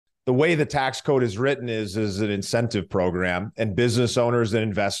the way the tax code is written is an incentive program, and business owners and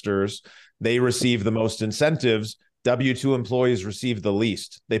investors, they receive the most incentives. W-2 employees receive the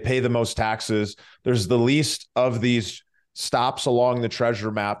least. They pay the most taxes. There's the least of these stops along the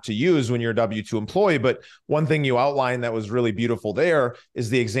treasure map to use when you're a W-2 employee. But one thing you outlined that was really beautiful there is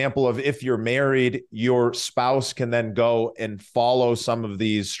the example of if you're married, your spouse can then go and follow some of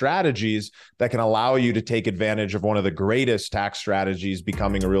these strategies that can allow you to take advantage of one of the greatest tax strategies,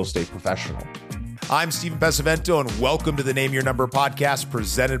 becoming a real estate professional. I'm Stephen Pesavento, and welcome to the Name Your Number podcast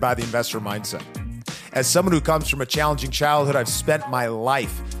presented by the Investor Mindset. As someone who comes from a challenging childhood, I've spent my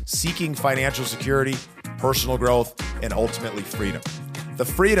life seeking financial security, personal growth, and ultimately freedom. The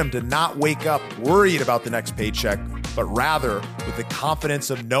freedom to not wake up worried about the next paycheck, but rather with the confidence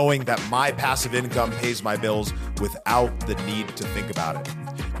of knowing that my passive income pays my bills without the need to think about it.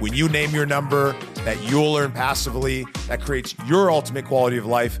 When you name your number that you'll earn passively, that creates your ultimate quality of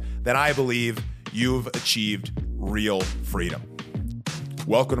life, then I believe you've achieved real freedom.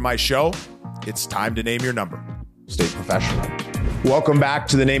 Welcome to my show. It's time to name your number. Stay professional. Welcome back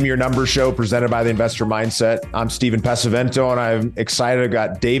to the Name Your Number show presented by the Investor Mindset. I'm Stephen Pesavento, and I'm excited. I've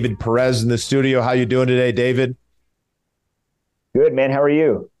got David Perez in the studio. How you doing today, David? Good, man. How are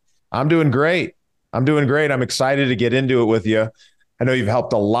you? I'm doing great. I'm excited to get into it with you. I know you've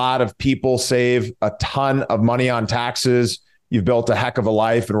helped a lot of people save a ton of money on taxes. You've built a heck of a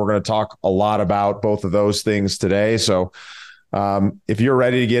life, and we're going to talk a lot about both of those things today. So if you're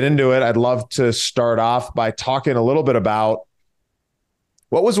ready to get into it, I'd love to start off by talking a little bit about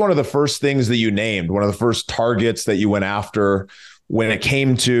what was one of the first things that you named, one of the first targets that you went after when it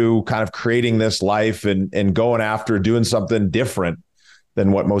came to kind of creating this life and going after doing something different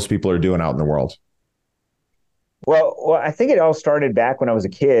than what most people are doing out in the world? Well, I think it all started back when I was a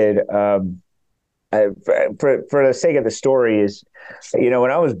kid. For the sake of the story is,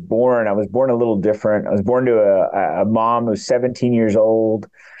 when I was born a little different. I was born to a mom who was 17 years old,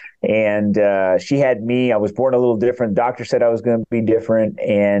 and she had me. I was born a little different. Doctor said I was going to be different,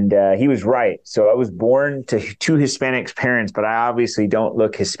 and he was right. So I was born to two Hispanic parents, but I obviously don't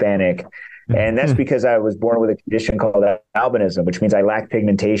look Hispanic. And that's because I was born with a condition called albinism, which means I lack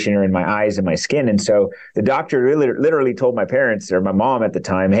pigmentation in my eyes and my skin. And so the doctor literally told my parents, or my mom at the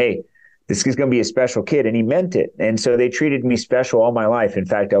time, hey, this is going to be a special kid. And he meant it. And so they treated me special all my life. In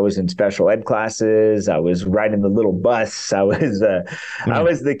fact, I was in special ed classes. I was riding the little bus. I was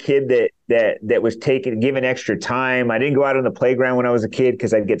the kid that was given extra time. I didn't go out on the playground when I was a kid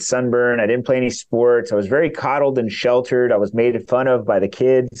because I'd get sunburned. I didn't play any sports. I was very coddled and sheltered. I was made fun of by the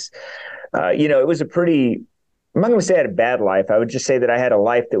kids. It was I'm not going to say I had a bad life. I would just say that I had a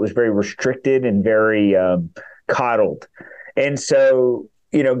life that was very restricted and very coddled. And so,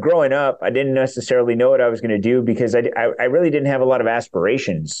 growing up, I didn't necessarily know what I was going to do because I really didn't have a lot of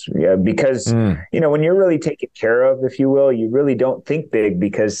aspirations. Because, when you're really taken care of, if you will, you really don't think big,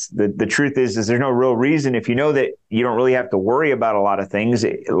 because the truth is there's no real reason. If you know that you don't really have to worry about a lot of things,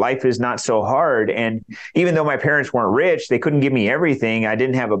 life is not so hard. And even though my parents weren't rich, they couldn't give me everything. I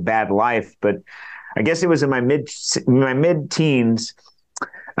didn't have a bad life, but I guess it was in my mid-teens.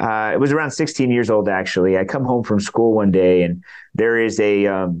 It was around 16 years old, actually. I come home from school one day, and there is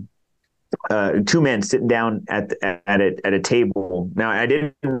two men sitting down at a table. Now, I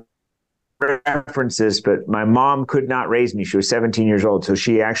didn't reference this, but my mom could not raise me. She was 17 years old. So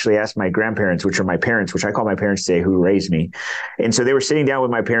she actually asked my grandparents, which are my parents, which I call my parents today, who raised me. And so they were sitting down with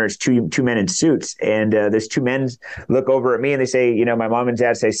my parents, two men in suits. And those two men look over at me and they say, my mom and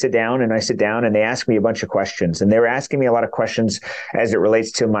dad say, sit down. And I sit down, and they ask me a bunch of questions. And they were asking me a lot of questions as it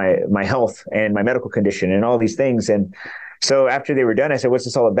relates to my health and my medical condition and all these things. And so after they were done, I said, what's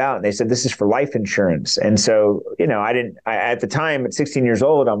this all about? And they said, this is for life insurance. And so, at the time at 16 years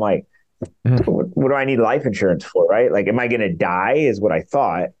old, I'm like, what do I need life insurance for? Right? Like, am I going to die is what I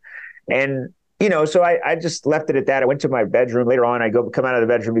thought. And, so I just left it at that. I went to my bedroom later on. I come out of the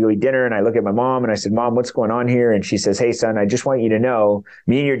bedroom to go eat dinner, and I look at my mom and I said, Mom, what's going on here? And she says, hey, son, I just want you to know,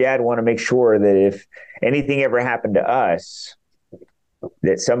 me and your dad want to make sure that if anything ever happened to us,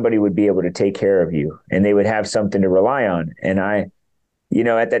 that somebody would be able to take care of you and they would have something to rely on. And at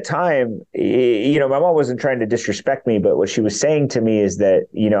that time, my mom wasn't trying to disrespect me, but what she was saying to me is that,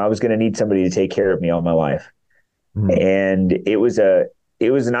 I was going to need somebody to take care of me all my life. And it was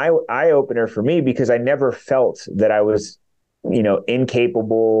an eye opener for me, because I never felt that I was,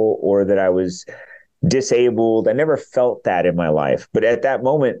 incapable or that I was disabled. I never felt that in my life. But at that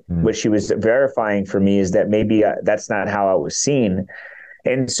moment, what she was verifying for me is that maybe that's not how I was seen.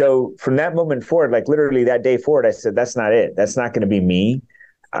 And so from that moment forward, like literally that day forward, I said, that's not it. That's not going to be me.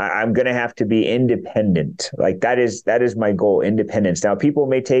 I'm going to have to be independent. Like that is my goal, independence. Now, people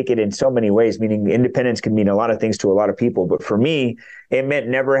may take it in so many ways, meaning independence can mean a lot of things to a lot of people. But for me, it meant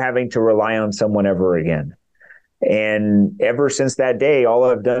never having to rely on someone ever again. And ever since that day, all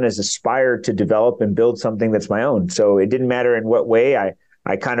I've done is aspire to develop and build something that's my own. So it didn't matter in what way.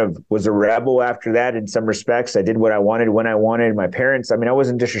 I kind of was a rebel after that in some respects. I did what I wanted when I wanted. My parents, I mean, I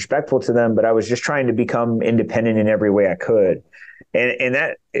wasn't disrespectful to them, but I was just trying to become independent in every way I could. And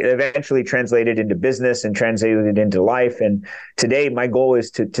that eventually translated into business and translated into life. And today my goal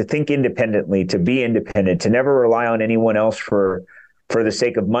is to think independently, to be independent, to never rely on anyone else for the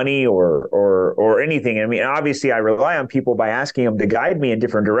sake of money or anything. I mean, obviously I rely on people by asking them to guide me in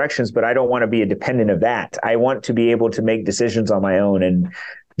different directions, but I don't want to be a dependent of that. I want to be able to make decisions on my own and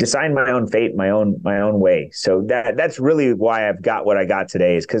decide my own fate, my own way. So that's really why I've got what I got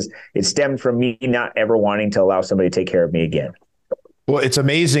today, is because it stemmed from me not ever wanting to allow somebody to take care of me again. Well, it's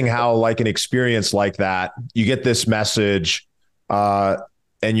amazing how, like, an experience like that, you get this message,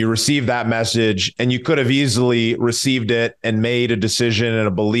 and you receive that message, and you could have easily received it and made a decision and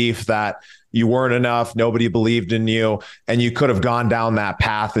a belief that you weren't enough, nobody believed in you, and you could have gone down that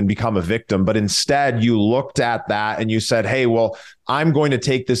path and become a victim. But instead, you looked at that and you said, hey, well, I'm going to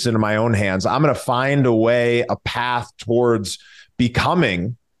take this into my own hands. I'm going to find a way, a path towards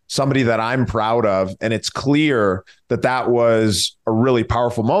becoming somebody that I'm proud of. And it's clear that that was a really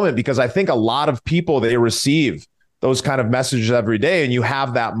powerful moment, because I think a lot of people, they receive those kind of messages every day. And you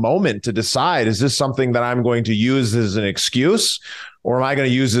have that moment to decide, is this something that I'm going to use as an excuse, or am I going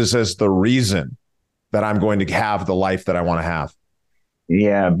to use this as the reason that I'm going to have the life that I want to have?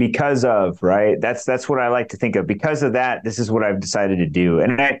 Yeah, because of, right? That's what I like to think of. Because of that, this is what I've decided to do.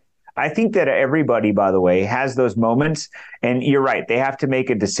 And I think that everybody, by the way, has those moments. And you're right, they have to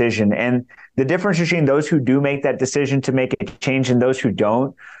make a decision. And the difference between those who do make that decision to make a change and those who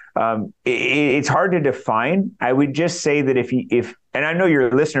don't, it's hard to define. I would just say that if, and I know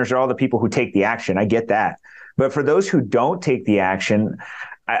your listeners are all the people who take the action, I get that. But for those who don't take the action,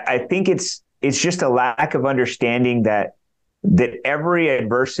 I think it's just a lack of understanding that every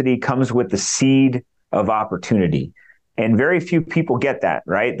adversity comes with the seed of opportunity. And very few people get that,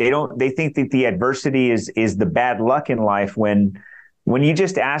 right? They think that the adversity is the bad luck in life, when you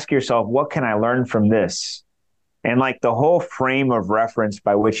just ask yourself, what can I learn from this? And like the whole frame of reference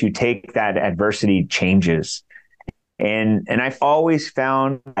by which you take that adversity changes. And I've always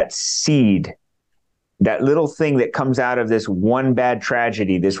found that seed, that little thing that comes out of this one bad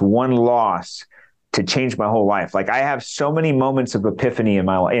tragedy, this one loss, to change my whole life. Like I have so many moments of epiphany in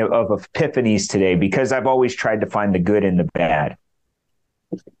my life, of epiphanies today, because I've always tried to find the good in the bad.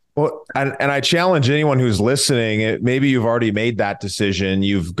 Well, and I challenge anyone who's listening, maybe you've already made that decision.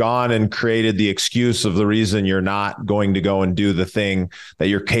 You've gone and created the excuse of the reason you're not going to go and do the thing that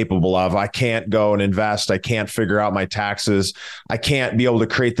you're capable of. I can't go and invest. I can't figure out my taxes. I can't be able to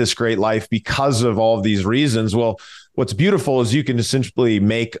create this great life because of all of these reasons. Well, what's beautiful is you can essentially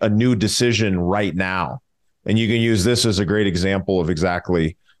make a new decision right now. And you can use this as a great example of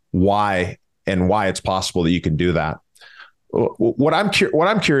exactly why it's possible that you can do that. What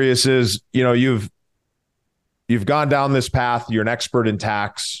I'm curious is, you've gone down this path. You're an expert in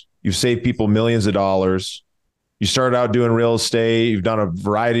tax. You've saved people millions of dollars. You started out doing real estate. You've done a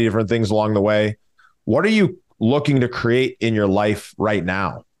variety of different things along the way. What are you looking to create in your life right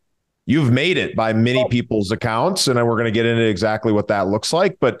now? You've made it by many people's accounts, and we're going to get into exactly what that looks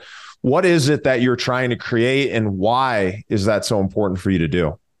like. But what is it that you're trying to create, and why is that so important for you to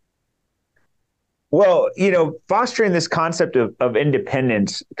do? Well, fostering this concept of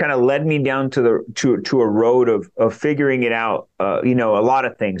independence kind of led me down to a road of figuring it out, a lot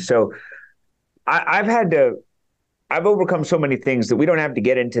of things. So I've overcome so many things that we don't have to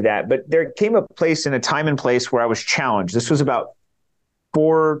get into that, but there came a place in a time and place where I was challenged. This was about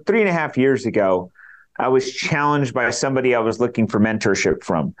 3.5 years ago. I was challenged by somebody I was looking for mentorship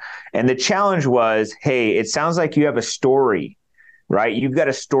from. And the challenge was, hey, it sounds like you have a story, right? You've got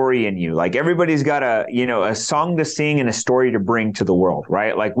a story in you. Like everybody's got a song to sing and a story to bring to the world,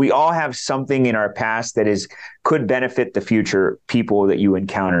 right? Like we all have something in our past that could benefit the future people that you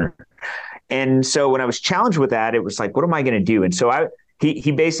encounter. And so when I was challenged with that, it was like, what am I going to do? And so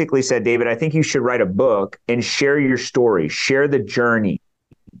he basically said, David, I think you should write a book and share your story, share the journey,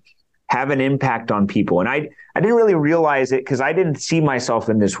 have an impact on people. And I didn't really realize it because I didn't see myself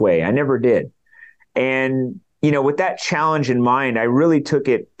in this way. I never did. And with that challenge in mind, I really took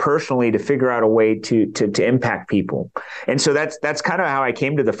it personally to figure out a way to impact people. And so that's kind of how I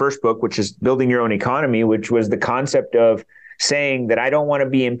came to the first book, which is Building Your Own Economy, which was the concept of saying that I don't want to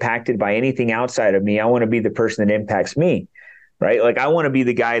be impacted by anything outside of me. I want to be the person that impacts me. right? Like I want to be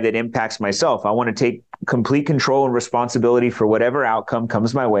the guy that impacts myself. I want to take complete control and responsibility for whatever outcome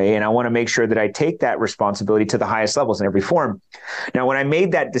comes my way. And I want to make sure that I take that responsibility to the highest levels in every form. Now, when I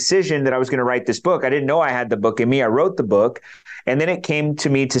made that decision that I was going to write this book, I didn't know I had the book in me. I wrote the book. And then it came to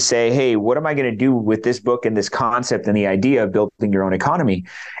me to say, hey, what am I going to do with this book and this concept and the idea of building your own economy?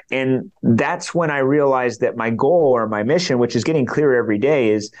 And that's when I realized that my goal or my mission, which is getting clearer every day,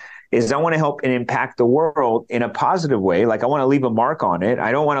 is I want to help and impact the world in a positive way. Like I want to leave a mark on it.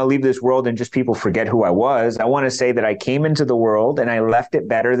 I don't want to leave this world and just people forget who I was. I want to say that I came into the world and I left it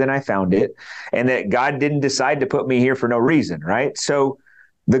better than I found it, and that God didn't decide to put me here for no reason, right? So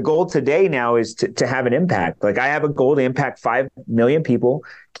the goal today now is to have an impact. Like I have a goal to impact 5 million people,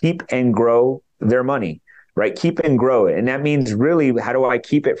 keep and grow their money, right? Keep and grow it. And that means really, how do I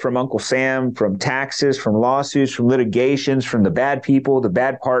keep it from Uncle Sam, from taxes, from lawsuits, from litigations, from the bad people, the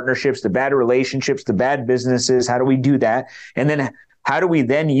bad partnerships, the bad relationships, the bad businesses? How do we do that? And then how do we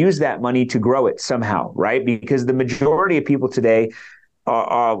then use that money to grow it somehow, right? Because the majority of people today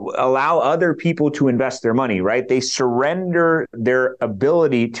allow other people to invest their money, right? They surrender their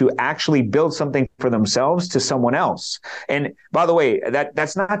ability to actually build something for themselves to someone else. And by the way,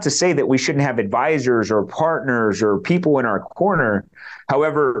 that's not to say that we shouldn't have advisors or partners or people in our corner.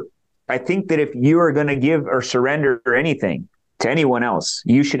 However, I think that if you are going to give or surrender anything to anyone else,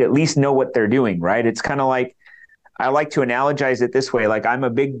 you should at least know what they're doing, right? It's kind of like, I like to analogize it this way. Like I'm a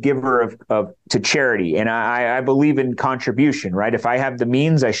big giver of to charity, and I believe in contribution, right? If I have the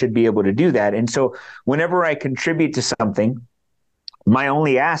means, I should be able to do that. And so whenever I contribute to something, my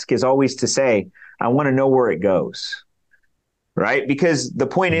only ask is always to say, I want to know where it goes, right? Because the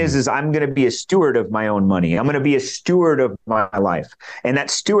point is I'm going to be a steward of my own money. I'm going to be a steward of my life. And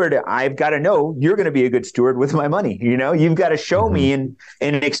that steward, I've got to know you're going to be a good steward with my money. You know, you've got to show me in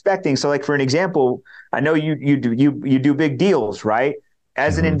expecting. So like, for an example, I know you do big deals, right?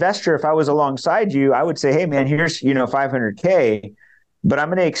 As an investor, if I was alongside you, I would say, hey man, here's, 500K, but I'm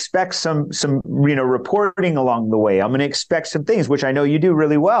going to expect some, reporting along the way. I'm going to expect some things, which I know you do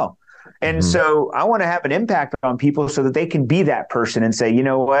really well. And so I want to have an impact on people so that they can be that person and say, you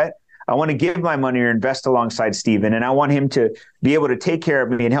know what? I want to give my money or invest alongside Steven, and I want him to be able to take care of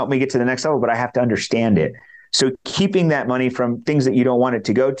me and help me get to the next level, but I have to understand it. So keeping that money from things that you don't want it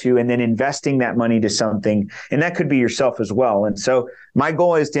to go to, and then investing that money to something, and that could be yourself as well. And so my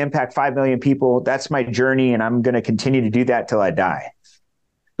goal is to impact 5 million people. That's my journey, and I'm going to continue to do that till I die.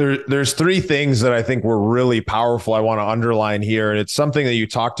 There's 3 things that I think were really powerful I want to underline here. And it's something that you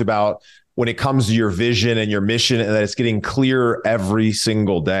talked about when it comes to your vision and your mission, and that it's getting clearer every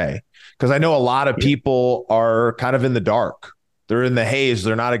single day. Because I know a lot of people are kind of in the dark. They're in the haze.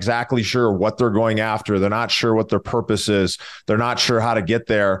 They're not exactly sure what they're going after. They're not sure what their purpose is. They're not sure how to get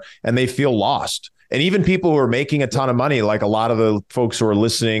there, and they feel lost. And even people who are making a ton of money, like a lot of the folks who are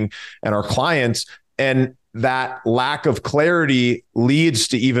listening and our clients, and that lack of clarity leads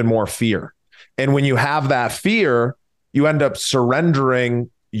to even more fear. And when you have that fear, you end up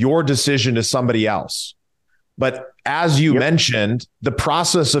surrendering your decision to somebody else. But as you mentioned, the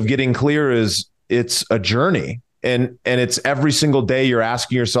process of getting clear it's a journey. And it's every single day you're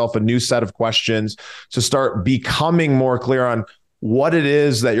asking yourself a new set of questions to start becoming more clear on what it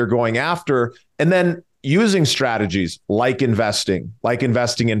is that you're going after. And then using strategies like investing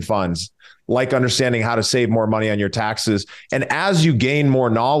in funds, like understanding how to save more money on your taxes. And as you gain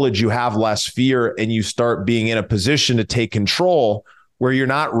more knowledge, you have less fear, and you start being in a position to take control where you're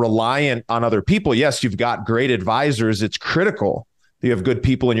not reliant on other people. Yes, you've got great advisors. It's critical that you have good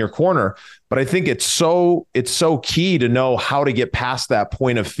people in your corner. But I think it's so key to know how to get past that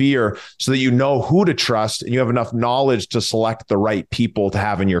point of fear so that you know who to trust and you have enough knowledge to select the right people to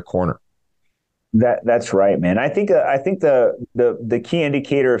have in your corner. That's right, man. I think the key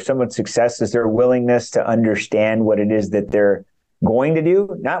indicator of someone's success is their willingness to understand what it is that they're going to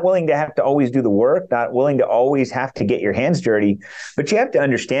do, not willing to have to always do the work, not willing to always have to get your hands dirty, but you have to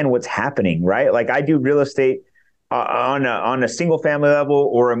understand what's happening, right? Like I do real estate on a single family level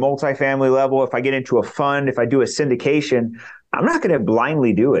or a multifamily level. If I get into a fund, if I do a syndication, I'm not going to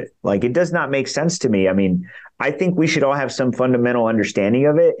blindly do it. Like it does not make sense to me. I mean, I think we should all have some fundamental understanding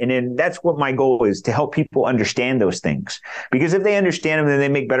of it. And then that's what my goal is, to help people understand those things. Because if they understand them, then they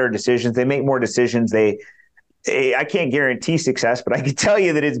make better decisions. They make more decisions. I can't guarantee success, but I can tell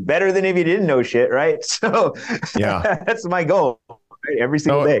you that it's better than if you didn't know shit, right? So yeah, that's my goal. Every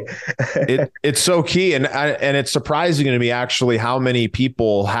single day. It's so key. And it's surprising to me actually how many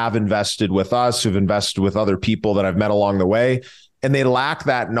people have invested with us, who've invested with other people that I've met along the way, and they lack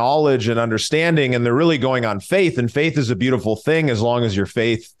that knowledge and understanding, and they're really going on faith. And faith is a beautiful thing as long as your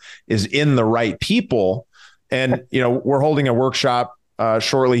faith is in the right people. And, we're holding a workshop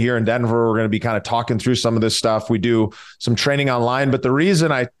shortly here in Denver. We're going to be kind of talking through some of this stuff. We do some training online, but the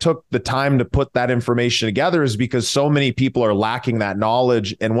reason I took the time to put that information together is because so many people are lacking that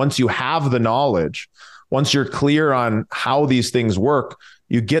knowledge. And once you have the knowledge, once you're clear on how these things work,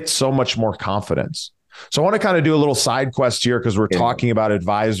 you get so much more confidence. So I want to kind of do a little side quest here because we're talking about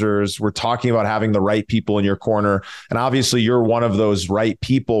advisors. We're talking about having the right people in your corner. And obviously you're one of those right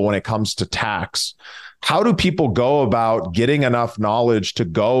people when it comes to tax. How do people go about getting enough knowledge to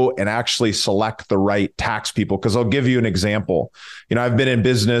go and actually select the right tax people? Because I'll give you an example. I've been in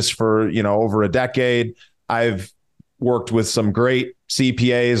business for, over a decade. I've worked with some great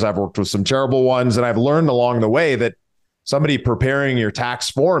CPAs. I've worked with some terrible ones. And I've learned along the way that somebody preparing your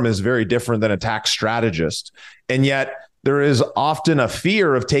tax form is very different than a tax strategist. And yet there is often a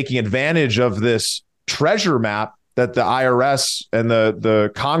fear of taking advantage of this treasure map that the IRS and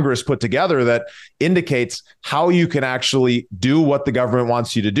the Congress put together that indicates how you can actually do what the government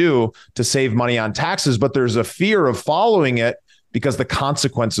wants you to do to save money on taxes. But there's a fear of following it because the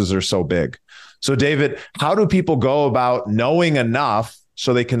consequences are so big. So David, how do people go about knowing enough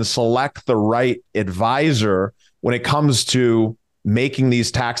so they can select the right advisor when it comes to making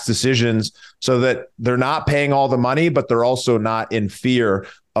these tax decisions so that they're not paying all the money, but they're also not in fear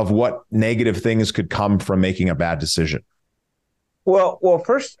of what negative things could come from making a bad decision? Well,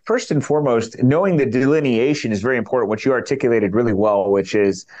 first and foremost, knowing the delineation is very important, which you articulated really well, which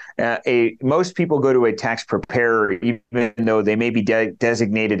is most people go to a tax preparer, even though they may be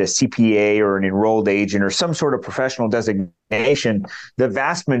designated a CPA or an enrolled agent or some sort of professional designation. The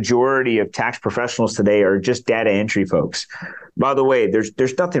vast majority of tax professionals today are just data entry folks. By the way,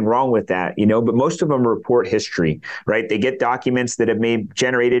 there's nothing wrong with that, but most of them report history, right? They get documents that have been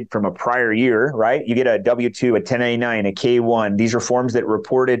generated from a prior year, right? You get a W-2, a 1099, a K-1. These are forms that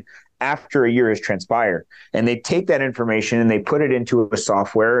reported after a year has transpired. And they take that information and they put it into a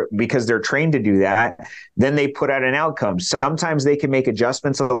software because they're trained to do that. Then they put out an outcome. Sometimes they can make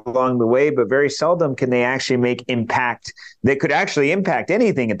adjustments along the way, but very seldom can they actually make impact that could actually impact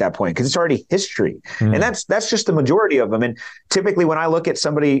anything at that point because it's already history. And that's just the majority of them. And typically when I look at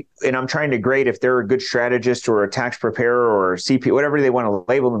somebody and I'm trying to grade if they're a good strategist or a tax preparer or a CP, whatever they want to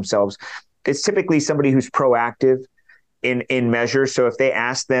label themselves, it's typically somebody who's proactive in measures. So if they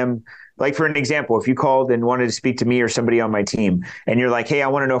ask them, like for an example, if you called and wanted to speak to me or somebody on my team and you're like, hey, I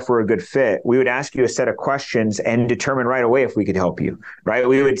want to know if we're a good fit, we would ask you a set of questions and determine right away if we could help you, right?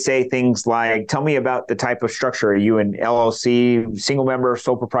 We would say things like, tell me about the type of structure. Are you an LLC, single member,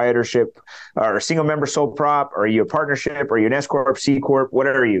 sole proprietorship, or single member sole prop? Are you a partnership? Are you an S Corp, C Corp? What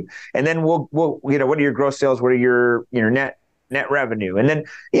are you? And then we'll what are your gross sales? What are your net revenue? And then,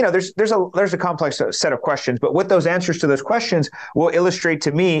 there's a complex set of questions, but what those answers to those questions will illustrate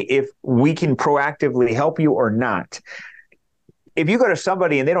to me if we can proactively help you or not. If you go to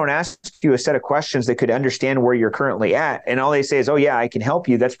somebody and they don't ask you a set of questions that could understand where you're currently at, and all they say is, oh yeah, I can help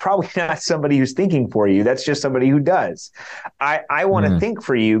you, that's probably not somebody who's thinking for you. That's just somebody who does. I want to think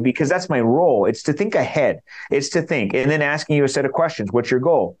for you because that's my role. It's to think ahead. It's to think and then asking you a set of questions. What's your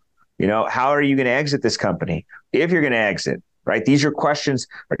goal? How are you going to exit this company? If you're going to exit, right? These are questions.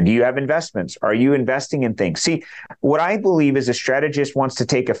 Do you have investments? Are you investing in things? See, what I believe is a strategist wants to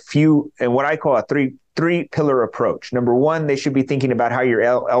take a few, and what I call a three pillar approach. Number one, they should be thinking about how your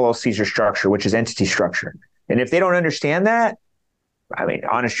LLCs are structured, which is entity structure. And if they don't understand that,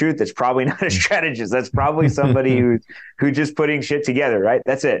 honest truth, that's probably not a strategist. That's probably somebody who's just putting shit together, right?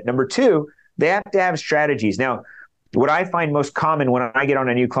 That's it. Number two, they have to have strategies. Now, what I find most common when I get on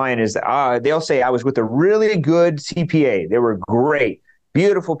a new client is they'll say, I was with a really good CPA. They were great,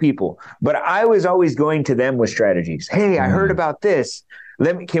 beautiful people. But I was always going to them with strategies. Hey, I heard about this.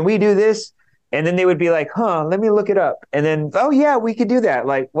 Can we do this? And then they would be like, let me look it up. And then, oh yeah, we could do that.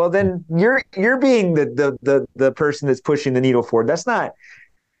 Like, well, then you're being the person that's pushing the needle forward. That's not,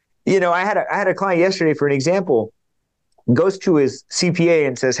 I had a client yesterday, for an example, goes to his CPA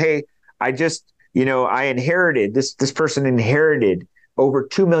and says, hey, I inherited this person inherited over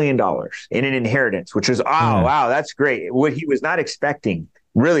 $2 million in an inheritance, which was, wow, that's great. What he was not expecting,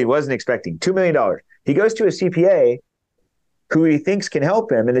 really wasn't expecting, $2 million. He goes to a CPA who he thinks can help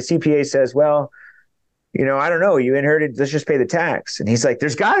him. And the CPA says, well, I don't know, you inherited, let's just pay the tax. And he's like,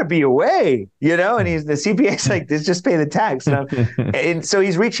 there's got to be a way, and the CPA's like, let's just pay the tax. And so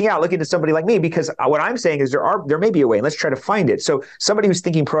he's reaching out, looking to somebody like me, because what I'm saying is there may be a way, and let's try to find it. So somebody who's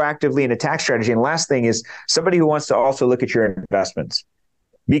thinking proactively in a tax strategy. And last thing is somebody who wants to also look at your investments,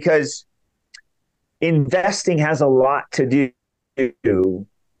 because investing has a lot to do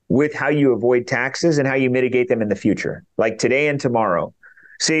with how you avoid taxes and how you mitigate them in the future, like today and tomorrow.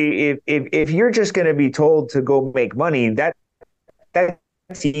 See, if you're just going to be told to go make money,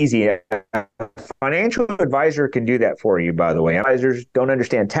 that's easy. A financial advisor can do that for you, by the way. Advisors don't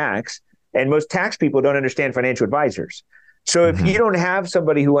understand tax, and most tax people don't understand financial advisors. So if you don't have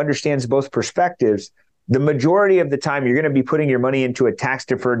somebody who understands both perspectives, the majority of the time you're going to be putting your money into a tax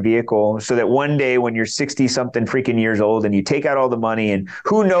deferred vehicle so that one day when you're 60 something freaking years old and you take out all the money, and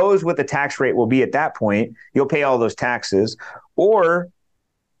who knows what the tax rate will be at that point, you'll pay all those taxes. Or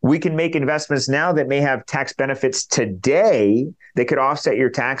we can make investments now that may have tax benefits today that could offset your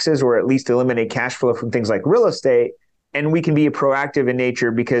taxes or at least eliminate cash flow from things like real estate. And we can be proactive in nature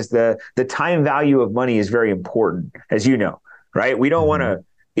because the time value of money is very important, as you know, right? We don't want to,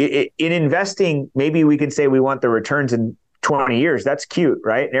 in investing, maybe we can say we want the returns in 20 years. That's cute,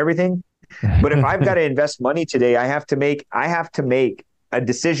 right? And everything. But if I've got to invest money today, I have to make a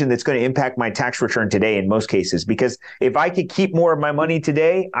decision that's going to impact my tax return today in most cases, because if I could keep more of my money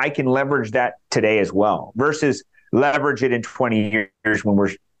today, I can leverage that today as well versus leverage it in 20 years when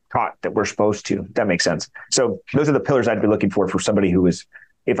we're taught that we're supposed to. That makes sense. So those are the pillars I'd be looking for somebody who is,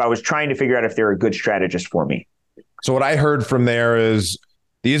 if I was trying to figure out if they're a good strategist for me. So what I heard from there is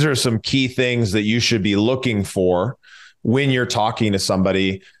these are some key things that you should be looking for when you're talking to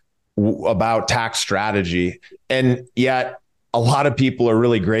somebody about tax strategy. And yet a lot of people are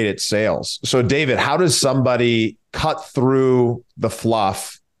really great at sales. So David, how does somebody cut through the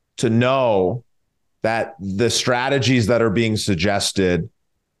fluff to know that the strategies that are being suggested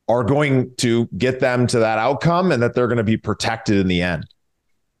are going to get them to that outcome and that they're going to be protected in the end?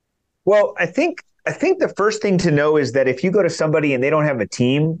 Well, I think the first thing to know is that if you go to somebody and they don't have a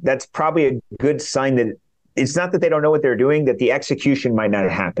team, that's probably a good sign that it's not that they don't know what they're doing, that the execution might not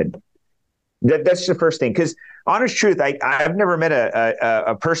have happened. That's the first thing. Because honest truth, I've never met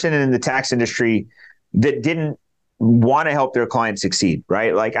a person in the tax industry that didn't want to help their clients succeed,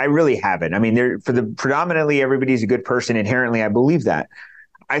 right? Like I really haven't. I mean, predominantly everybody's a good person inherently. I believe that.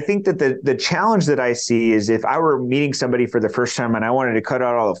 I think that the challenge that I see is if I were meeting somebody for the first time and I wanted to cut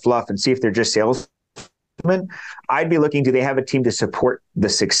out all the fluff and see if they're just salesmen, I'd be looking, do they have a team to support the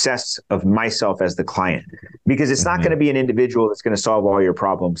success of myself as the client? Because it's not going to be an individual that's going to solve all your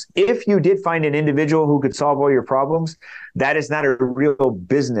problems. If you did find an individual who could solve all your problems, that is not a real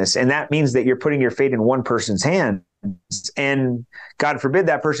business. And that means that you're putting your fate in one person's hands. And God forbid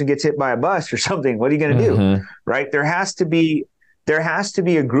that person gets hit by a bus or something. What are you going to do? Right? There has to be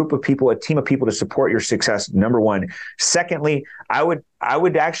a group of people, a team of people to support your success. Number one. Secondly, I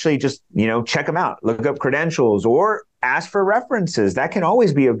would actually just, check them out, look up credentials or ask for references. That can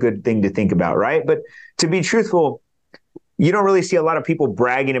always be a good thing to think about, right? But to be truthful, you don't really see a lot of people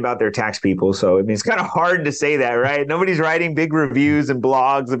bragging about their tax people. So, I mean, it's kind of hard to say that, right? Nobody's writing big reviews and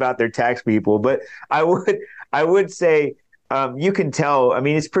blogs about their tax people, but I would say, you can tell, I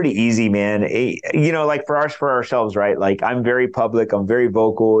mean, it's pretty easy, man. Like for ourselves, right? Like I'm very public, I'm very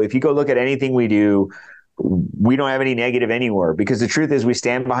vocal. If you go look at anything we do, we don't have any negative anywhere because the truth is we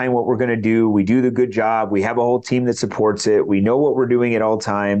stand behind what we're going to do. We do the good job. We have a whole team that supports it. We know what we're doing at all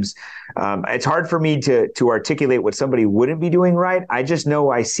times. It's hard for me to articulate what somebody wouldn't be doing right. I just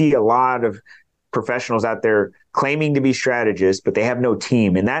know I see a lot of professionals out there claiming to be strategists, but they have no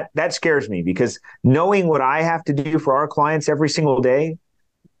team. And that scares me because knowing what I have to do for our clients every single day,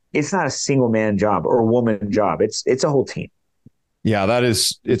 it's not a single man job or woman job. It's a whole team. Yeah,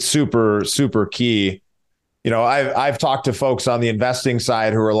 it's super, super key. I've talked to folks on the investing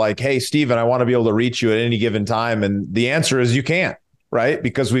side who are like, hey, Steven, I want to be able to reach you at any given time. And the answer is you can't, right?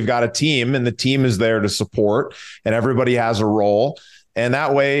 Because we've got a team and the team is there to support and everybody has a role. And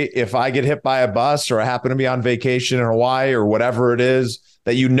that way, if I get hit by a bus or I happen to be on vacation in Hawaii or whatever it is,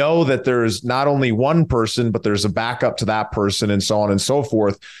 that there's not only one person, but there's a backup to that person and so on and so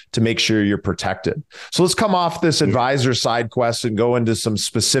forth to make sure you're protected. So let's come off this advisor side quest and go into some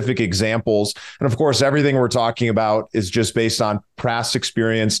specific examples. And of course, everything we're talking about is just based on past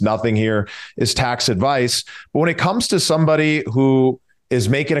experience. Nothing here is tax advice. But when it comes to somebody who is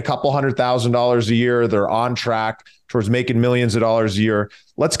making a couple $100,000 a year, they're on track towards making millions of dollars a year.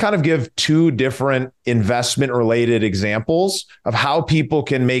 Let's kind of give two different investment related examples of how people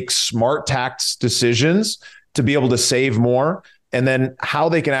can make smart tax decisions to be able to save more and then how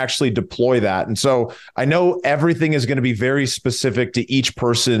they can actually deploy that. And so I know everything is going to be very specific to each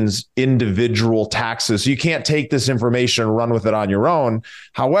person's individual taxes. So you can't take this information and run with it on your own.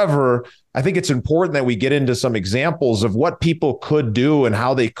 However, I think it's important that we get into some examples of what people could do and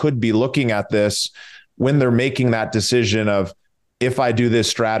how they could be looking at this when they're making that decision of, if I do this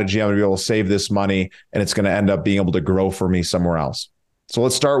strategy, I'm going to be able to save this money and it's going to end up being able to grow for me somewhere else. So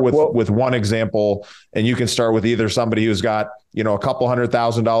let's start with one example, and you can start with either somebody who's got, a couple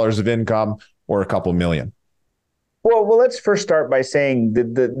 $100,000 of income or a couple million. Well, let's first start by saying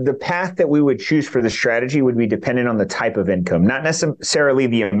the path that we would choose for the strategy would be dependent on the type of income, not necessarily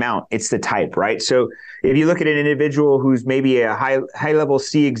the amount. It's the type, right? So if you look at an individual who's maybe a high level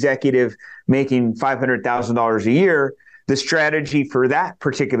C executive making $500,000 a year, the strategy for that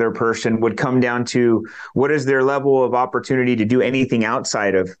particular person would come down to what is their level of opportunity to do anything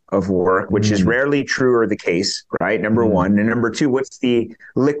outside of work, which is rarely true or the case, right? Number one. And number two, what's the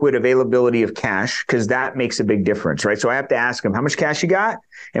liquid availability of cash? Because that makes a big difference, right? So I have to ask them, how much cash you got?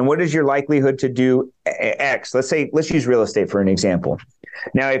 And what is your likelihood to do X? Let's use real estate for an example.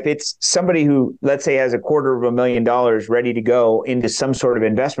 Now, if it's somebody who, let's say, has $250,000 ready to go into some sort of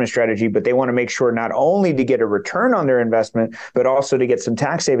investment strategy, but they want to make sure not only to get a return on their investment, but also to get some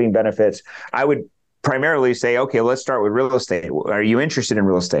tax saving benefits, I would primarily say, okay, let's start with real estate. Are you interested in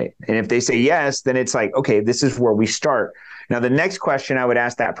real estate? And if they say yes, then it's like, okay, this is where we start. Now, the next question I would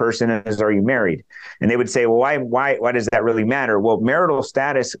ask that person is, are you married? And they would say, well, why does that really matter? Well, marital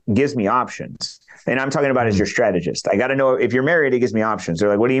status gives me options. And I'm talking about as your strategist. I got to know if you're married, it gives me options. They're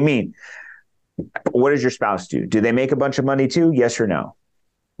like, what do you mean? What does your spouse do? Do they make a bunch of money too? Yes or no?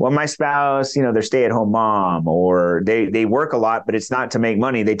 Well, my spouse, they're stay-at-home mom, or they work a lot, but it's not to make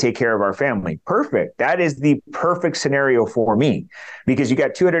money. They take care of our family. Perfect. That is the perfect scenario for me, because you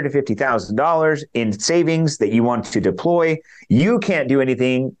got $250,000 in savings that you want to deploy. You can't do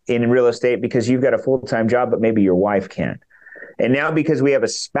anything in real estate because you've got a full-time job, but maybe your wife can. And now, because we have a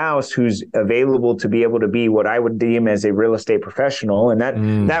spouse who's available to be able to be what I would deem as a real estate professional, and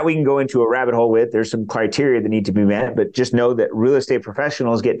that we can go into a rabbit hole with, there's some criteria that need to be met, but just know that real estate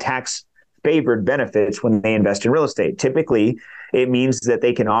professionals get tax favored benefits when they invest in real estate. Typically, it means that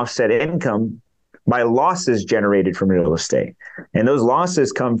they can offset income by losses generated from real estate. And those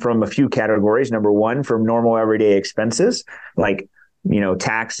losses come from a few categories. Number one, from normal everyday expenses, like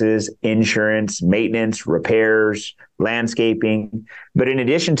taxes, insurance, maintenance, repairs, landscaping. But in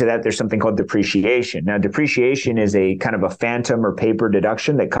addition to that, there's something called depreciation. Now, depreciation is a kind of a phantom or paper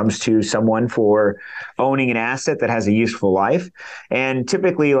deduction that comes to someone for owning an asset that has a useful life. And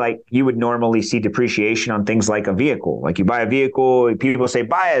typically, like, you would normally see depreciation on things like a vehicle. Like, you buy a vehicle, people say,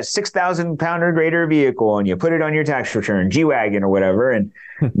 buy a 6,000 pound or greater vehicle, and you put it on your tax return, G-Wagon or whatever. And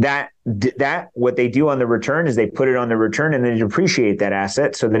that what they do on the return is they put it on the return and then depreciate that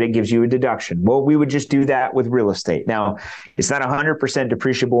asset so that it gives you a deduction. Well, we would just do that with real estate. Now, it's not 100%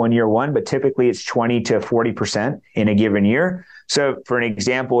 depreciable in year one, but typically it's 20 to 40% in a given year. So for an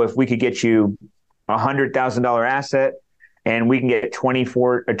example, if we could get you a $100,000 asset and we can get 20 to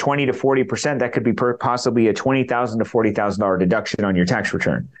 40%, that could be possibly a $20,000 to $40,000 deduction on your tax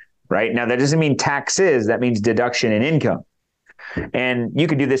return, right? Now, that doesn't mean taxes, that means deduction in income. And you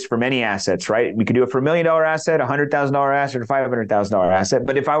could do this for many assets, right? We could do it for $1 million asset, $100,000 asset, or $500,000 asset.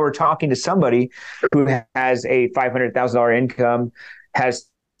 But if I were talking to somebody who has a $500,000 income, has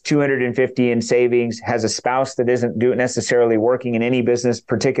 250 in savings, has a spouse that isn't necessarily working in any business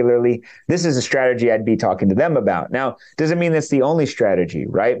particularly, this is a strategy I'd be talking to them about. Now, doesn't mean that's the only strategy,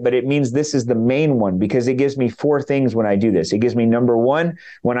 right? But it means this is the main one, because it gives me four things when I do this. It gives me, number one,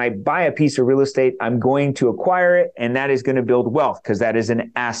 when I buy a piece of real estate, I'm going to acquire it, and that is going to build wealth because that is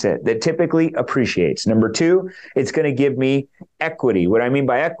an asset that typically appreciates. Number two, it's going to give me equity. What I mean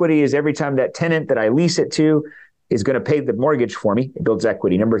by equity is every time that tenant that I lease it to is going to pay the mortgage for me, it builds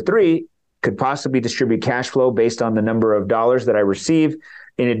equity. Number three, could possibly distribute cash flow based on the number of dollars that I receive,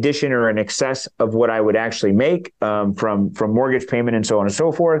 in addition or in excess of what I would actually make from mortgage payment and so on and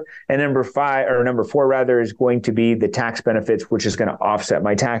so forth. And number four rather, is going to be the tax benefits, which is going to offset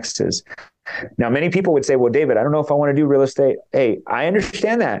my taxes. Now, many people would say, well, David, I don't know if I want to do real estate. Hey, I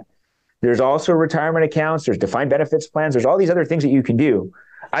understand that. There's also retirement accounts, there's defined benefits plans, there's all these other things that you can do.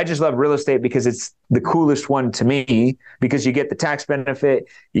 I just love real estate because it's the coolest one to me, because you get the tax benefit,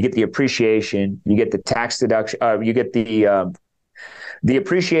 you get the appreciation, you get the tax deduction, you get the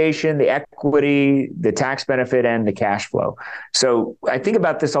appreciation, the equity, the tax benefit, and the cash flow. So I think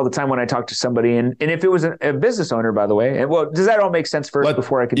about this all the time when I talk to somebody, and if it was a business owner, by the way, and well, does that all make sense first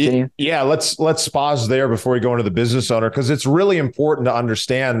before I continue? Yeah, let's pause there before we go into the business owner, because it's really important to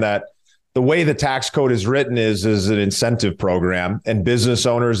understand that the way the tax code is written is an incentive program, and business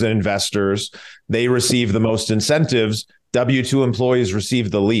owners and investors, they receive the most incentives. W-2 employees receive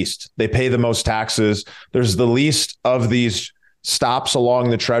the least. They pay the most taxes. There's the least of these stops along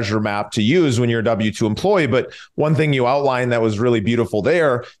the treasure map to use when you're a W-2 employee. But one thing you outlined that was really beautiful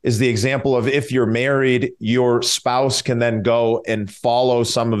there is the example of if you're married, your spouse can then go and follow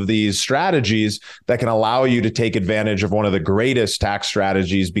some of these strategies that can allow you to take advantage of one of the greatest tax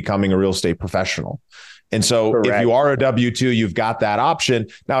strategies, becoming a real estate professional. And so Correct. if you are a W-2, you've got that option.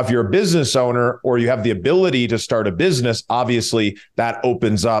 Now, if you're a business owner or you have the ability to start a business, obviously that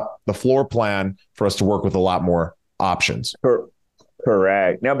opens up the floor plan for us to work with a lot more options.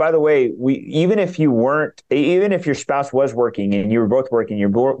 Correct. Now, by the way, even if your spouse was working and you were both working, you're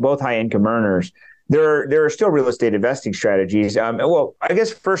both high income earners, there are still real estate investing strategies. Well, I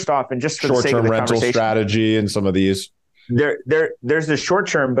guess first off, and just for the sake of the rental strategy and some of these, there's the short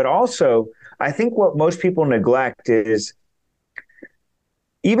term, but also I think what most people neglect is,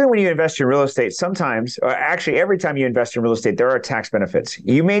 even when you invest in real estate, sometimes, or actually every time you invest in real estate, there are tax benefits.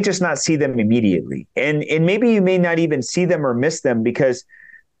 You may just not see them immediately. And maybe you may not even see them or miss them, because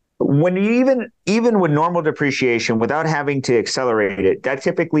when you even with normal depreciation, without having to accelerate it, that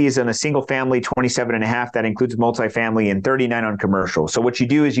typically is in a single family 27.5. That includes multifamily, and 39 on commercial. So what you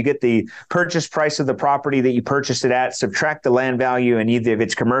do is you get the purchase price of the property that you purchased it at, subtract the land value, and either if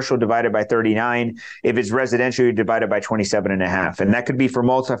it's commercial, divided by 39. If it's residential, you divide it by 27.5. And that could be for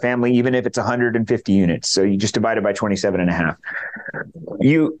multifamily, even if it's 150 units. So you just divide it by 27.5.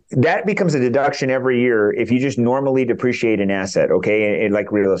 That becomes a deduction every year if you just normally depreciate an asset, okay,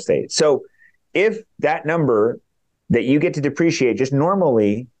 like real estate. So if that number that you get to depreciate just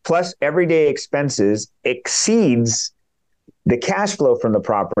normally plus everyday expenses exceeds the cash flow from the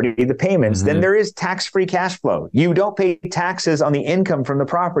property, the payments, then there is tax-free cash flow. You don't pay taxes on the income from the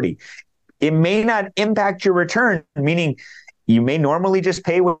property. It may not impact your return, meaning you may normally just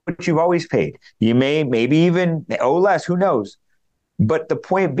pay what you've always paid. You may maybe even owe less, who knows? But the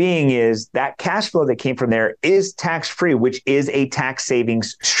point being is that cash flow that came from there is tax-free, which is a tax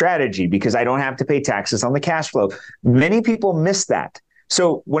savings strategy, because I don't have to pay taxes on the cash flow. Many people miss that.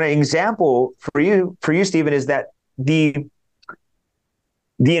 So one example for you, Stephen, is that the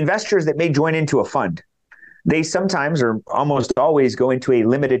investors that may join into a fund, they sometimes or almost always go into a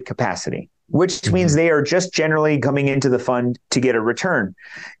limited capacity, which means they are just generally coming into the fund to get a return.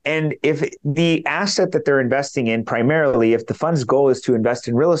 And if the asset that they're investing in, primarily, if the fund's goal is to invest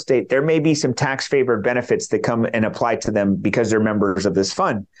in real estate, there may be some tax favored benefits that come and apply to them because they're members of this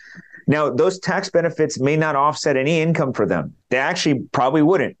fund. Now, those tax benefits may not offset any income for them. They actually probably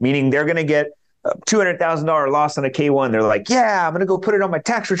wouldn't, meaning they're going to get a $200,000 loss on a K1. They're like, yeah, I'm going to go put it on my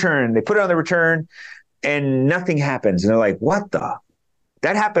tax return. They put it on the return and nothing happens. And they're like, what the?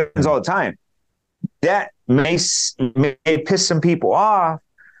 That happens all the time. That may piss some people off,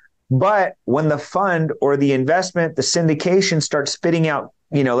 but when the fund or the investment, the syndication starts spitting out,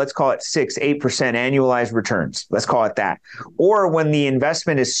 let's call it 6-8% annualized returns, let's call it that. Or when the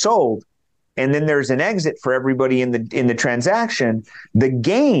investment is sold and then there's an exit for everybody in the transaction, the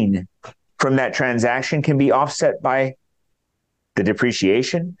gain from that transaction can be offset by the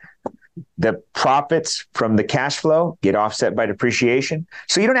depreciation. The profits from the cash flow get offset by depreciation.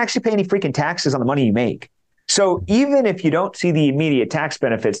 So you don't actually pay any freaking taxes on the money you make. So even if you don't see the immediate tax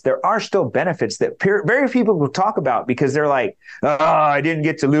benefits, there are still benefits that very few people will talk about, because they're like, oh, I didn't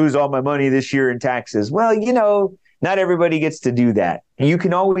get to lose all my money this year in taxes. Well, not everybody gets to do that. You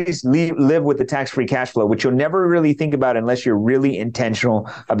can always live with the tax-free cash flow, which you'll never really think about unless you're really intentional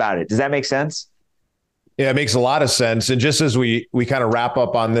about it. Does that make sense? Yeah, it makes a lot of sense. And just as we kind of wrap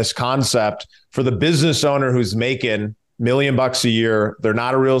up on this concept, for the business owner who's making $1 million a year, they're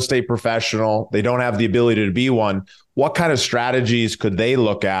not a real estate professional, they don't have the ability to be one, what kind of strategies could they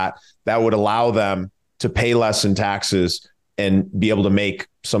look at that would allow them to pay less in taxes and be able to make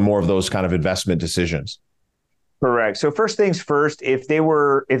some more of those kind of investment decisions? Correct. So first things first, if they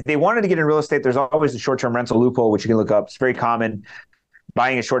wanted to get in real estate, there's always the short-term rental loophole, which you can look up. It's very common.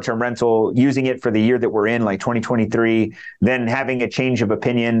 Buying a short-term rental, using it for the year that we're in, like 2023, then having a change of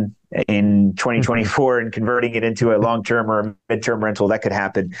opinion in 2024 and converting it into a long-term or a mid-term rental, that could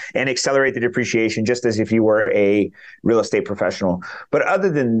happen, and accelerate the depreciation just as if you were a real estate professional. But other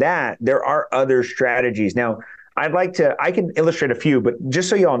than that, there are other strategies. Now, I can illustrate a few, but just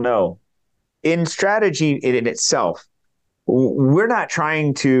so y'all know, in strategy in itself, we're not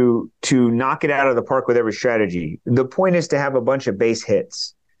trying to knock it out of the park with every strategy. The point is to have a bunch of base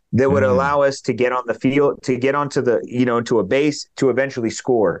hits that would allow us to get on the field, to get onto the, to a base, to eventually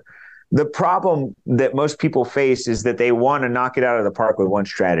score. The problem that most people face is that they want to knock it out of the park with one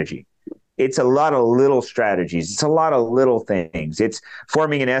strategy. It's a lot of little strategies. It's a lot of little things. It's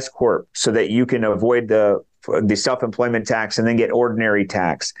forming an S corp so that you can avoid the the self-employment tax, and then get ordinary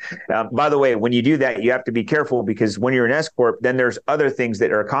tax. By the way, when you do that, you have to be careful, because when you're an S corp, then there's other things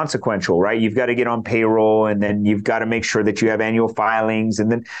that are consequential, right? You've got to get on payroll, and then you've got to make sure that you have annual filings,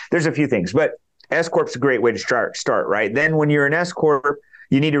 and then there's a few things. But S corp's a great way to start, right? Then when you're an S corp,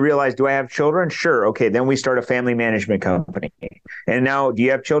 you need to realize, do I have children? Sure. Okay. Then we start a family management company. And now, do you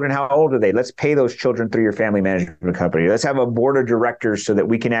have children? How old are they? Let's pay those children through your family management company. Let's have a board of directors so that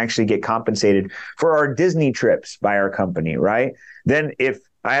we can actually get compensated for our Disney trips by our company, right? Then if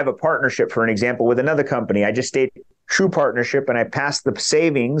I have a partnership, for an example, with another company, I just state true partnership, and I pass the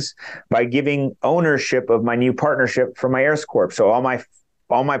savings by giving ownership of my new partnership for my S corp. So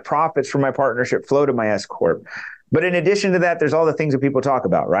all my profits from my partnership flow to my S corp. But in addition to that, there's all the things that people talk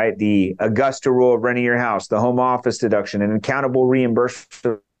about, right? The Augusta rule of renting your house, the home office deduction, an accountable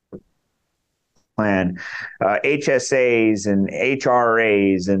reimbursement plan, HSAs and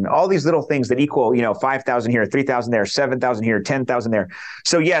HRAs, and all these little things that equal, 5,000 here, 3,000 there, 7,000 here, 10,000 there.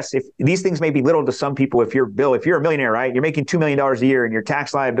 So yes, if these things may be little to some people, if you're a millionaire, right? You're making $2 million a year and your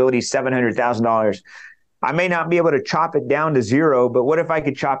tax liability is $700,000. I may not be able to chop it down to zero, but what if I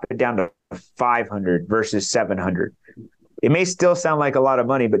could chop it down to 500 versus 700? It may still sound like a lot of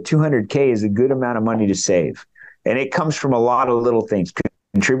money, but 200K is a good amount of money to save. And it comes from a lot of little things,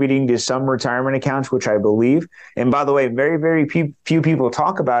 contributing to some retirement accounts, which I believe. And by the way, very, very few people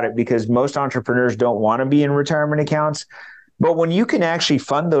talk about it, because most entrepreneurs don't want to be in retirement accounts. But when you can actually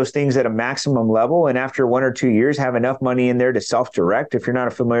fund those things at a maximum level, and after 1 or 2 years have enough money in there to self-direct, if you're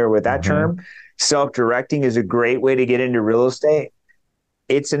not familiar with that term, self-directing is a great way to get into real estate.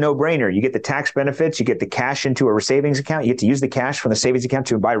 It's a no-brainer. You get the tax benefits, you get the cash into a savings account, you get to use the cash from the savings account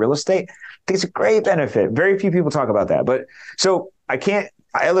to buy real estate. I think it's a great benefit. Very few people talk about that. But so I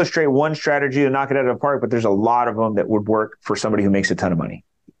illustrate one strategy to knock it out of the park, but there's a lot of them that would work for somebody who makes a ton of money.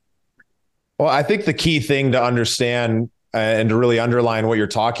 Well, I think the key thing to understand and to really underline what you're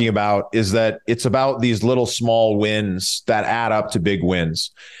talking about is that it's about these little small wins that add up to big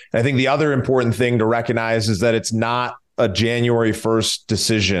wins. And I think the other important thing to recognize is that it's not a January 1st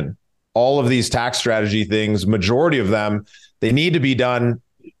decision. All of these tax strategy things, majority of them, they need to be done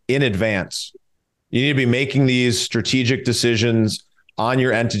in advance. You need to be making these strategic decisions on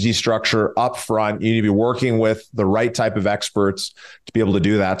your entity structure up front. You need to be working with the right type of experts to be able to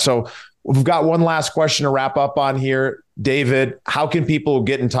do that. So we've got one last question to wrap up on here. David, how can people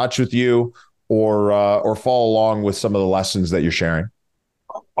get in touch with you or follow along with some of the lessons that you're sharing?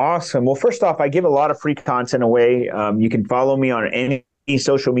 Awesome. Well, first off, I give a lot of free content away. You can follow me on any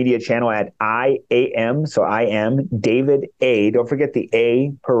social media channel at IAM. So I am David A. Don't forget the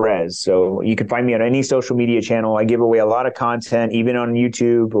A, Perez. So you can find me on any social media channel. I give away a lot of content, even on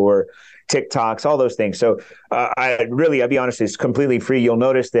YouTube or TikToks, all those things. So I'll be honest, it's completely free. You'll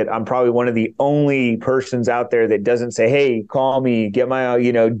notice that I'm probably one of the only persons out there that doesn't say, hey, call me, get my,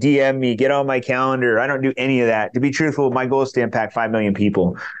 DM me, get on my calendar. I don't do any of that. To be truthful, my goal is to impact 5 million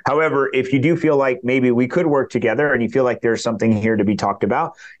people. However, if you do feel like maybe we could work together and you feel like there's something here to be talked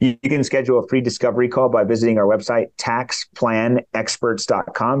about, you can schedule a free discovery call by visiting our website,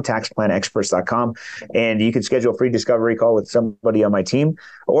 taxplanexperts.com, taxplanexperts.com. And you can schedule a free discovery call with somebody on my team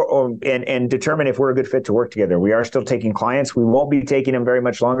and determine if we're a good fit to work together. We are still taking clients. We won't be taking them very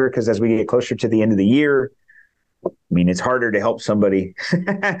much longer, because as we get closer to the end of the year, it's harder to help somebody.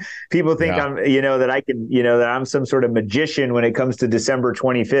 People think that I'm some sort of magician when it comes to December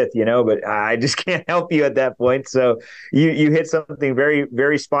 25th, but I just can't help you at that point. So you hit something very,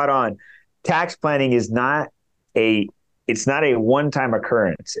 very spot on. Tax planning is it's not a one-time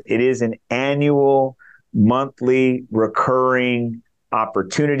occurrence. It is an annual, monthly, recurring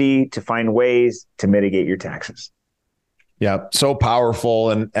opportunity to find ways to mitigate your taxes. Yeah, so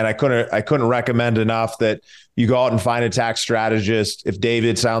powerful. And I couldn't recommend enough that you go out and find a tax strategist. If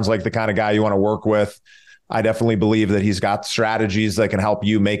David sounds like the kind of guy you want to work with, I definitely believe that he's got strategies that can help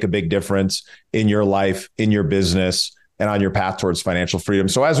you make a big difference in your life, in your business, and on your path towards financial freedom.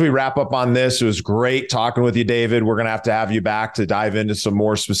 So as we wrap up on this, it was great talking with you, David. We're going to have you back to dive into some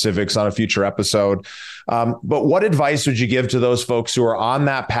more specifics on a future episode. But what advice would you give to those folks who are on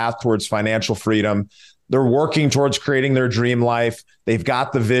that path towards financial freedom? They're working towards creating their dream life. They've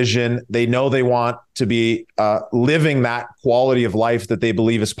got the vision. They know they want to be living that quality of life that they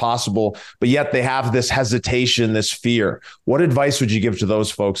believe is possible, but yet they have this hesitation, this fear. What advice would you give to those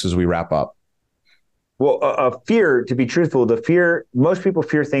folks as we wrap up? Well, fear, to be truthful, most people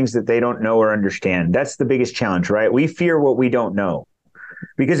fear things that they don't know or understand. That's the biggest challenge, right? We fear what we don't know.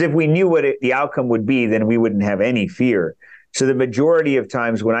 Because if we knew what the outcome would be, then we wouldn't have any fear. So the majority of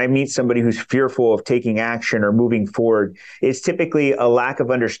times when I meet somebody who's fearful of taking action or moving forward, it's typically a lack of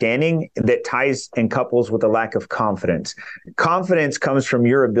understanding that ties and couples with a lack of confidence. Confidence comes from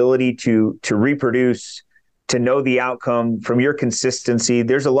your ability to reproduce, to know the outcome, from your consistency.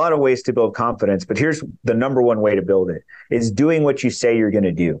 There's a lot of ways to build confidence, but here's the number one way to build it is doing what you say you're going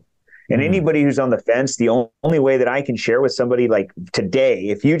to do. And anybody who's on the fence, the only way that I can share with somebody like today,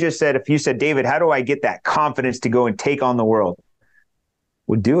 if you said, David, how do I get that confidence to go and take on the world?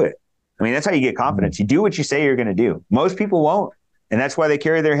 Well, do it. I mean, that's how you get confidence. You do what you say you're going to do. Most people won't. And that's why they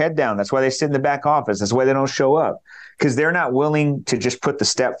carry their head down. That's why they sit in the back office. That's why they don't show up, because they're not willing to just put the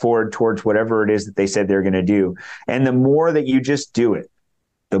step forward towards whatever it is that they said they're going to do. And the more that you just do it,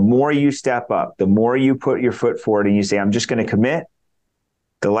 the more you step up, the more you put your foot forward and you say, I'm just going to commit,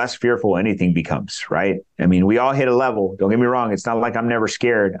 the less fearful anything becomes, right? I mean, we all hit a level. Don't get me wrong. It's not like I'm never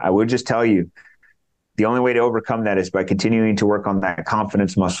scared. I would just tell you, the only way to overcome that is by continuing to work on that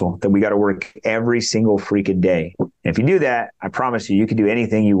confidence muscle that we got to work every single freaking day. And if you do that, I promise you, you can do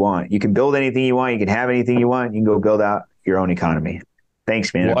anything you want. You can build anything you want. You can have anything you want. You can go build out your own economy.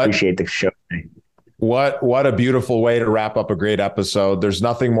 Thanks, man. I appreciate the show today. What a beautiful way to wrap up a great episode. There's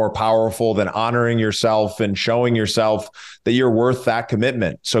nothing more powerful than honoring yourself and showing yourself that you're worth that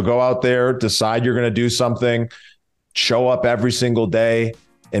commitment. So go out there, decide you're going to do something, show up every single day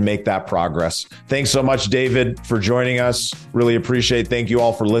and make that progress. Thanks so much, David, for joining us. Really appreciate it. Thank you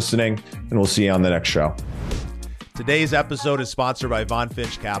all for listening, and we'll see you on the next show. Today's episode is sponsored by Von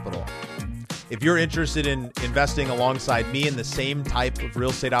Finch Capital. If you're interested in investing alongside me in the same type of real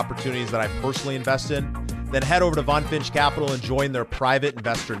estate opportunities that I personally invest in, then head over to Von Finch Capital and join their private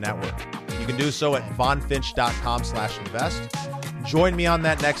investor network. You can do so at vonfinch.com/invest. Join me on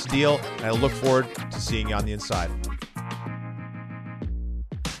that next deal, and I look forward to seeing you on the inside.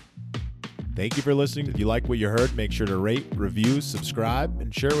 Thank you for listening. If you like what you heard, make sure to rate, review, subscribe,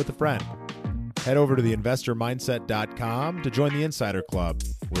 and share it with a friend. Head over to theinvestormindset.com to join the Insider Club,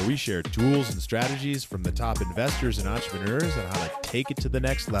 where we share tools and strategies from the top investors and entrepreneurs on how to take it to the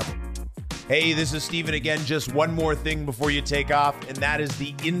next level. Hey, this is Steven again. Just one more thing before you take off, and that is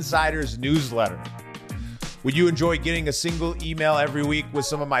the Insiders newsletter. Would you enjoy getting a single email every week with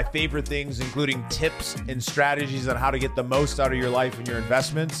some of my favorite things, including tips and strategies on how to get the most out of your life and your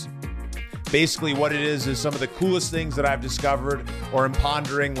investments? Basically, what it is some of the coolest things that I've discovered or am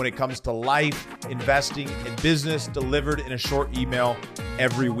pondering when it comes to life, investing, and business, delivered in a short email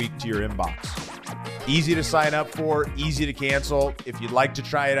every week to your inbox. Easy to sign up for, easy to cancel. If you'd like to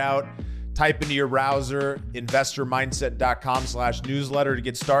try it out, type into your browser investormindset.com/newsletter to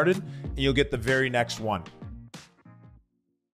get started, and you'll get the very next one.